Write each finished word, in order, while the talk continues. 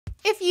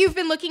If you've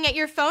been looking at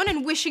your phone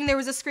and wishing there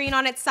was a screen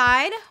on its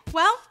side,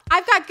 well,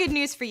 I've got good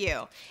news for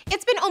you.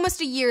 It's been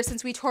almost a year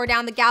since we tore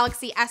down the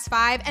Galaxy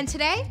S5, and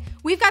today,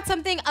 we've got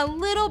something a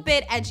little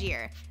bit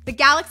edgier, the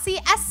Galaxy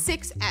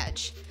S6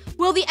 Edge.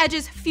 Will the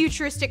Edge's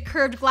futuristic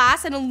curved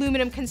glass and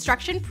aluminum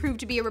construction prove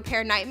to be a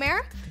repair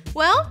nightmare?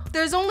 Well,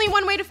 there's only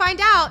one way to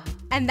find out,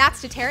 and that's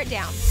to tear it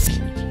down.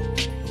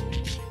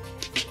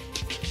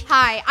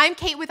 Hi, I'm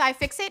Kate with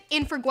iFixit,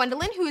 in for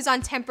Gwendolyn, who is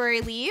on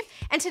temporary leave,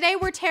 and today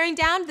we're tearing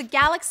down the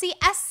Galaxy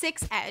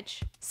S6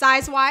 Edge.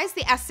 Size-wise,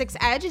 the S6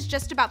 Edge is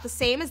just about the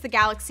same as the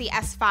Galaxy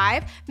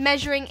S5,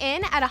 measuring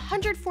in at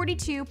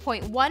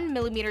 142.1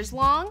 millimeters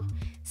long,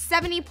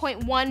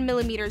 70.1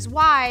 millimeters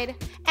wide,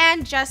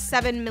 and just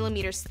 7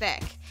 millimeters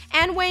thick,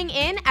 and weighing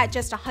in at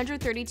just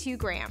 132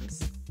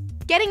 grams.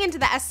 Getting into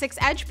the S6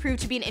 Edge proved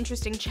to be an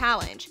interesting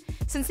challenge.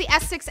 Since the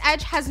S6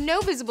 Edge has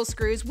no visible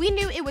screws, we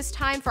knew it was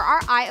time for our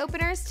eye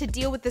openers to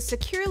deal with the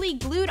securely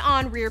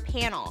glued-on rear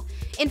panel.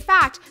 In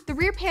fact, the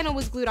rear panel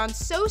was glued on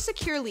so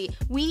securely,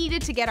 we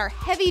needed to get our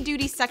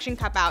heavy-duty suction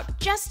cup out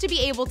just to be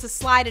able to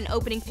slide an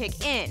opening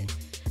pick in.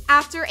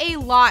 After a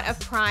lot of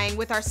prying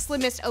with our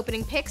slimmest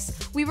opening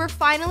picks, we were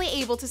finally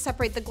able to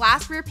separate the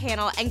glass rear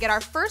panel and get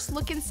our first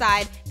look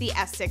inside the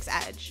S6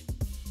 Edge.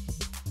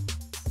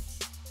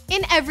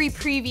 In every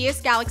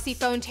previous Galaxy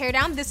phone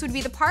teardown, this would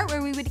be the part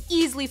where we would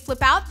easily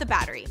flip out the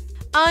battery.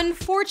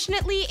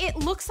 Unfortunately, it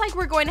looks like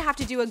we're going to have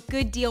to do a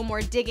good deal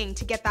more digging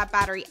to get that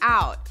battery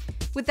out.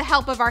 With the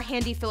help of our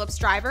handy Phillips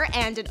driver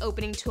and an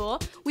opening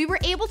tool, we were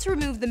able to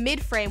remove the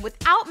mid-frame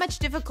without much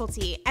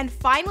difficulty and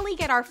finally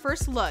get our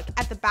first look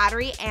at the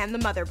battery and the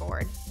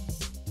motherboard.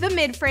 The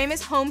mid-frame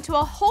is home to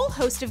a whole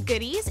host of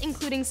goodies,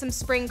 including some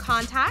spring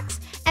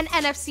contacts, an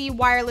NFC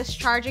wireless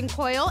charging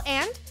coil,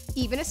 and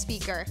even a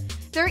speaker.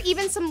 There are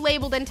even some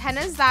labeled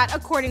antennas that,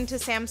 according to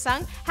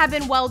Samsung, have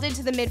been welded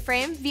to the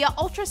mid-frame via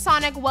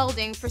ultrasonic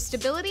welding for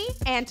stability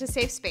and to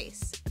save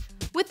space.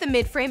 With the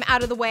mid-frame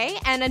out of the way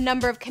and a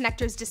number of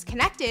connectors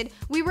disconnected,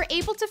 we were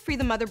able to free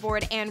the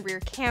motherboard and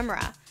rear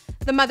camera.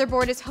 The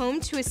motherboard is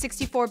home to a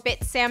 64-bit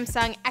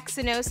Samsung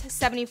Exynos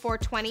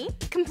 7420,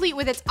 complete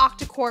with its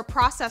octa-core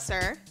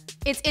processor,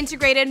 its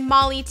integrated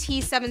Mali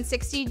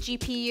T760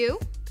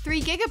 GPU, 3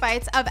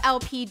 GB of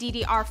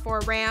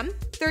LPDDR4 RAM,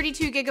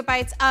 32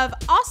 GB of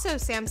also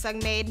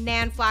Samsung-made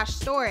NAND flash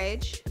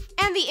storage,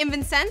 and the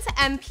InvenSense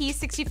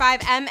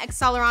MP65M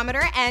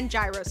accelerometer and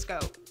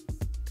gyroscope.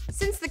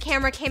 Since the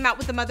camera came out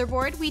with the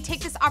motherboard, we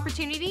take this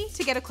opportunity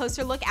to get a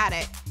closer look at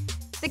it.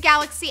 The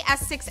Galaxy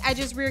S6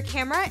 Edge's rear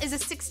camera is a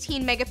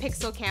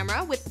 16-megapixel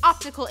camera with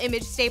optical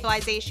image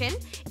stabilization,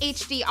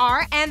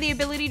 HDR, and the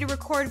ability to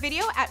record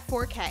video at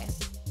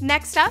 4K.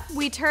 Next up,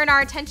 we turn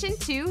our attention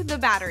to the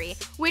battery,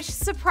 which,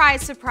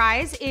 surprise,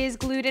 surprise, is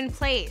glued in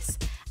place.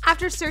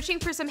 After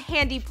searching for some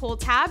handy pull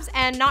tabs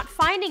and not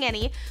finding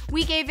any,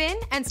 we gave in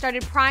and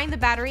started prying the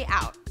battery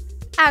out.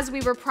 As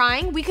we were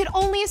prying, we could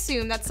only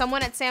assume that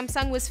someone at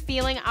Samsung was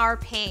feeling our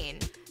pain.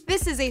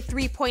 This is a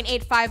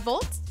 3.85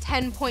 volt,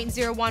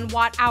 10.01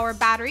 watt-hour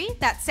battery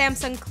that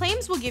Samsung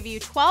claims will give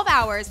you 12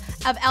 hours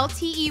of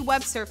LTE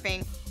web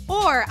surfing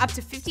or up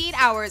to 58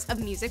 hours of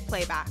music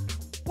playback.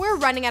 We're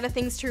running out of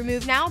things to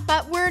remove now,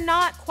 but we're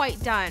not quite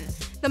done.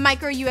 The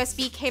micro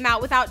USB came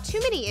out without too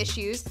many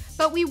issues,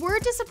 but we were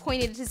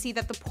disappointed to see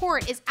that the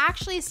port is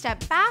actually a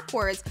step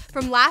backwards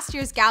from last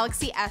year's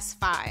Galaxy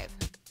S5.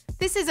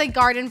 This is a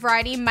garden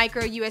variety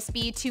micro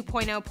USB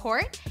 2.0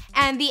 port,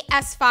 and the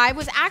S5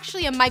 was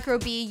actually a micro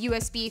B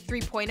USB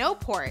 3.0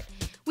 port.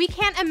 We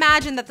can't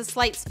imagine that the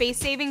slight space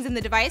savings in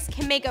the device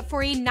can make up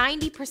for a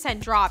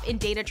 90% drop in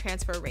data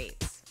transfer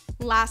rates.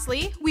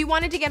 Lastly, we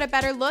wanted to get a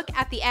better look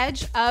at the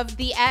edge of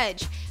the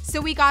Edge,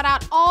 so we got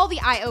out all the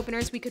eye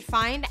openers we could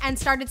find and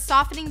started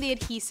softening the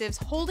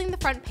adhesives holding the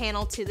front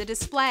panel to the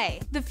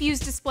display. The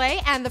fused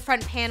display and the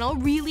front panel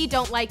really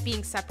don't like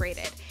being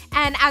separated,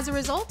 and as a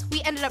result,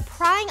 we ended up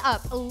prying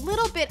up a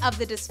little bit of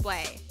the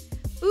display.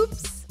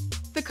 Oops!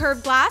 The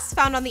curved glass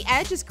found on the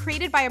Edge is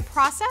created by a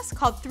process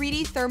called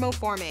 3D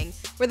thermoforming,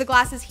 where the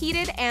glass is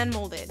heated and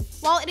molded.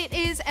 While it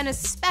is an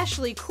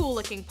especially cool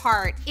looking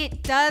part,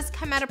 it does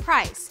come at a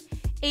price.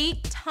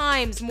 8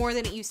 times more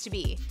than it used to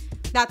be.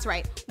 That's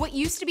right, what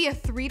used to be a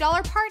 $3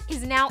 part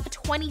is now a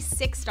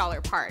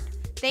 $26 part,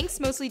 thanks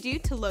mostly due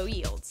to low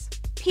yields.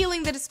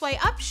 Peeling the display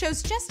up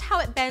shows just how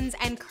it bends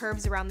and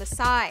curves around the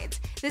sides.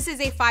 This is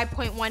a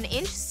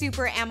 5.1-inch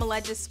Super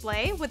AMOLED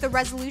display with a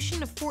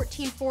resolution of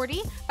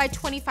 1440 by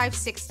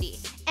 2560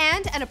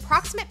 and an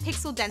approximate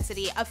pixel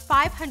density of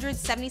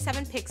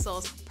 577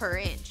 pixels per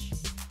inch.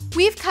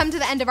 We've come to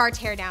the end of our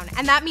teardown,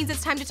 and that means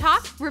it's time to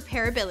talk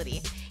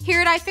repairability. Here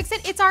at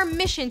iFixit, it's our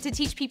mission to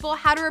teach people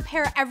how to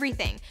repair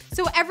everything.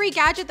 So every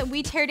gadget that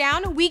we tear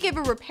down, we give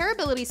a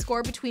repairability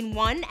score between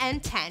 1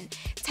 and 10.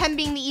 10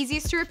 being the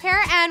easiest to repair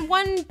and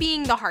 1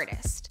 being the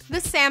hardest. The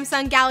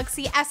Samsung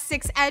Galaxy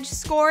S6 Edge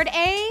scored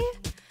a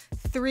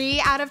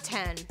 3 out of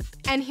 10.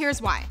 And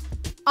here's why.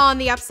 On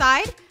the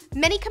upside,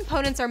 many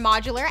components are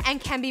modular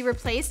and can be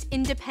replaced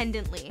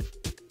independently.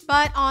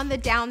 But on the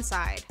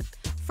downside,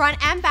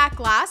 front and back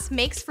glass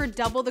makes for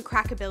double the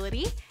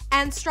crackability,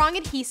 and strong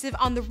adhesive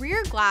on the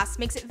rear glass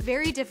makes it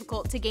very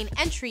difficult to gain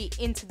entry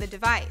into the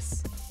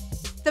device.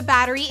 The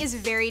battery is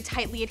very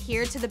tightly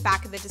adhered to the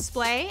back of the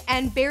display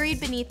and buried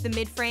beneath the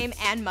midframe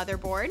and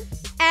motherboard,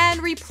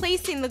 and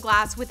replacing the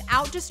glass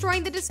without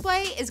destroying the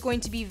display is going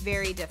to be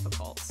very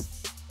difficult.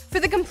 For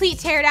the complete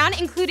teardown,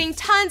 including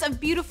tons of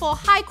beautiful,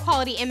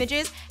 high-quality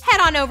images, head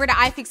on over to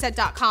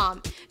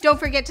iFixit.com. Don't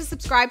forget to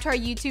subscribe to our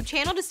YouTube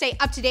channel to stay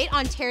up to date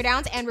on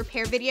teardowns and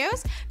repair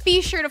videos. Be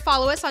sure to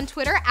follow us on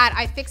Twitter at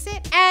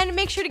iFixit, and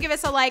make sure to give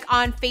us a like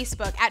on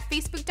Facebook at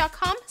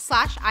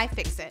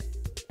facebook.com/iFixit.